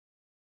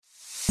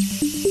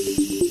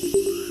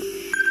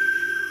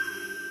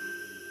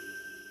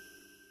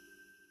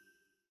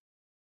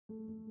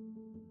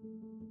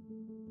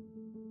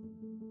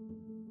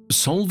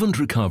solvent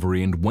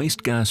recovery and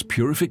waste gas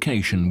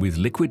purification with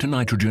liquid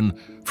nitrogen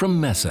from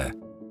Messer.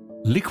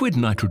 Liquid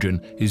nitrogen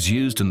is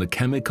used in the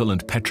chemical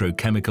and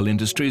petrochemical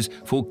industries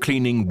for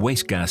cleaning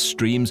waste gas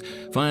streams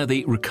via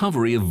the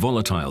recovery of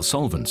volatile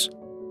solvents.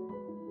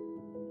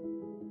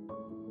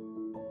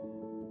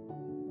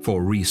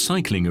 For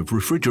recycling of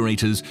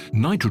refrigerators,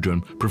 nitrogen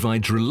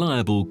provides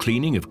reliable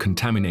cleaning of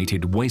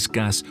contaminated waste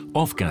gas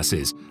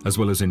off-gases as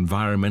well as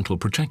environmental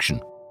protection.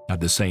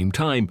 At the same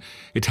time,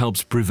 it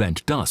helps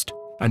prevent dust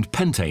and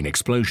pentane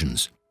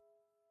explosions.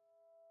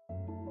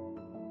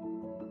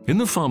 In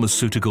the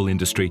pharmaceutical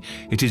industry,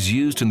 it is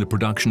used in the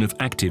production of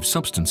active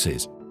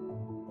substances.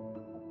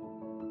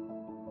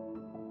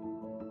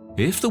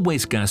 If the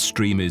waste gas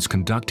stream is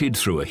conducted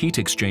through a heat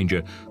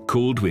exchanger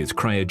cooled with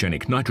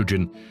cryogenic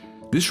nitrogen,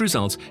 this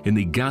results in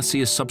the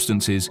gaseous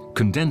substances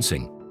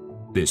condensing.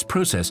 This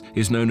process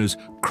is known as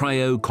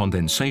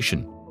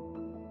cryocondensation.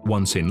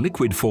 Once in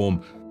liquid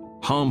form,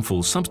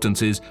 harmful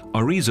substances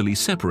are easily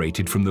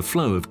separated from the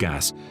flow of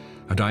gas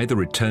and either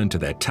returned to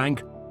their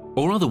tank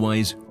or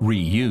otherwise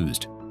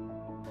reused.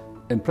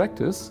 In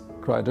practice,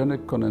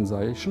 cryogenic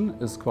condensation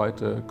is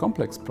quite a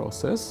complex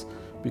process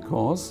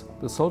because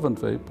the solvent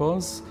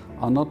vapors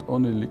are not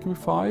only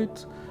liquefied,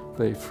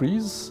 they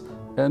freeze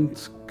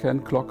and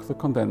can clog the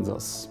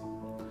condensers.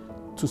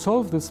 To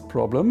solve this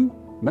problem,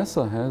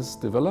 Messer has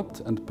developed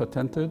and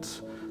patented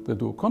the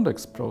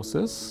DuoCondex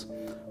process,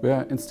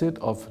 where instead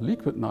of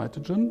liquid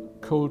nitrogen,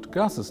 cold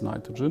gaseous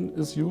nitrogen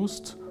is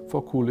used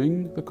for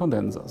cooling the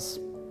condensers.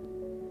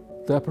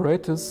 The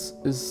apparatus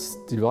is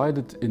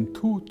divided in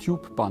two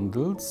tube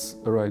bundles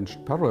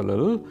arranged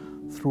parallel,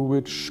 through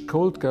which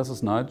cold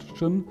gaseous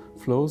nitrogen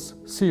flows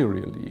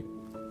serially.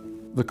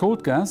 The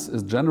cold gas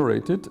is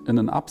generated in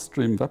an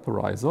upstream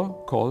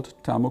vaporizer called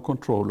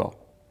thermocontroller.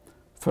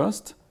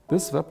 First,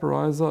 this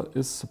vaporizer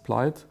is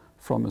supplied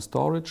from a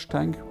storage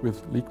tank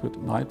with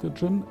liquid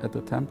nitrogen at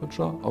a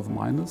temperature of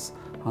minus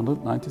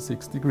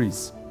 196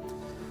 degrees.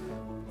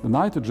 The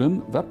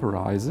nitrogen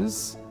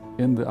vaporizes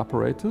in the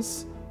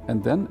apparatus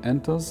and then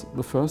enters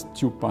the first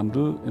tube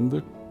bundle in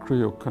the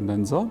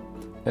cryocondenser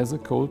as a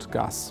cold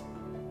gas.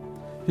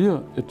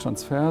 Here it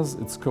transfers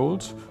its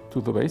cold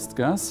to the waste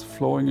gas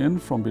flowing in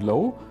from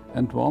below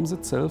and warms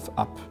itself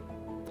up.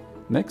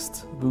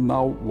 Next, the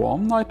now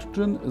warm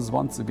nitrogen is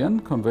once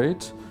again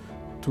conveyed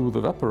to the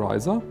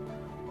vaporizer,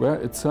 where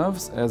it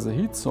serves as a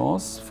heat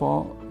source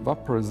for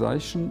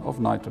vaporization of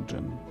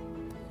nitrogen.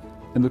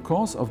 In the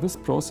course of this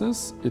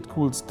process, it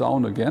cools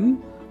down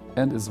again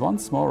and is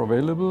once more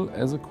available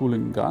as a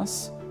cooling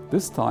gas,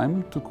 this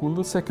time to cool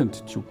the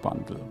second tube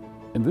bundle.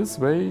 In this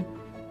way,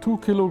 2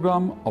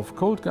 kg of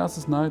cold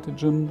gaseous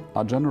nitrogen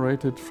are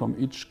generated from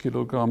each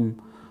kilogram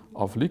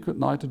of liquid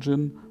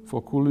nitrogen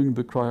for cooling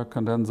the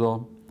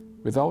cryocondenser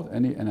without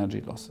any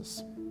energy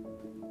losses.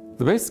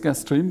 The waste gas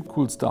stream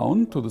cools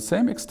down to the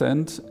same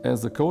extent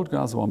as the cold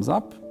gas warms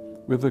up,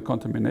 with the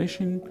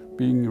contamination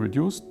being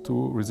reduced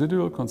to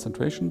residual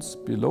concentrations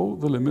below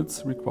the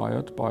limits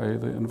required by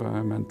the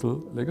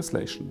environmental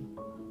legislation.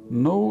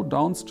 No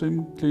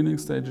downstream cleaning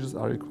stages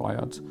are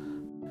required.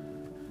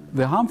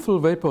 The harmful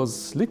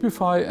vapors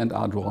liquefy and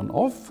are drawn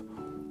off,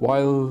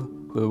 while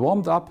the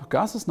warmed up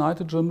gaseous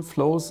nitrogen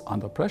flows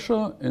under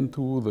pressure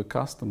into the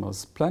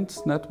customer's plant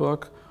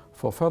network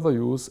for further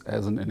use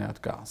as an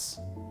inert gas.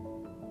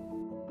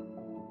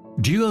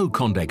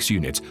 DuoCondex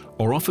units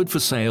are offered for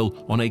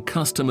sale on a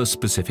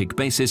customer-specific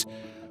basis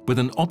with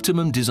an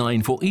optimum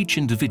design for each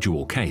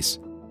individual case.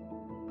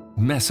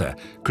 Messer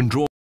can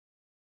draw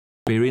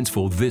experience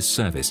for this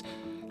service,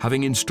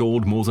 having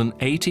installed more than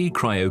 80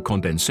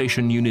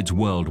 cryocondensation units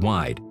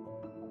worldwide.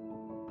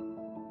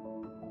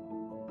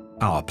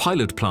 Our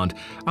pilot plant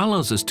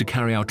allows us to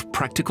carry out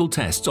practical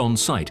tests on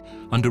site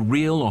under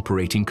real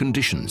operating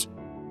conditions.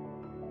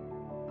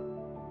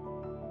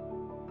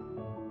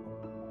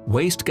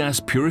 Waste gas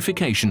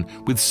purification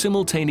with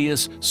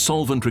simultaneous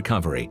solvent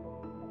recovery.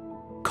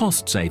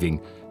 Cost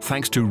saving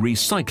thanks to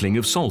recycling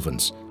of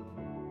solvents.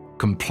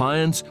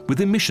 Compliance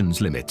with emissions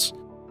limits.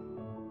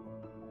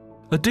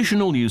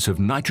 Additional use of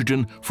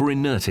nitrogen for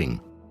inerting.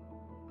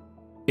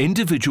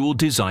 Individual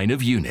design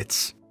of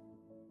units.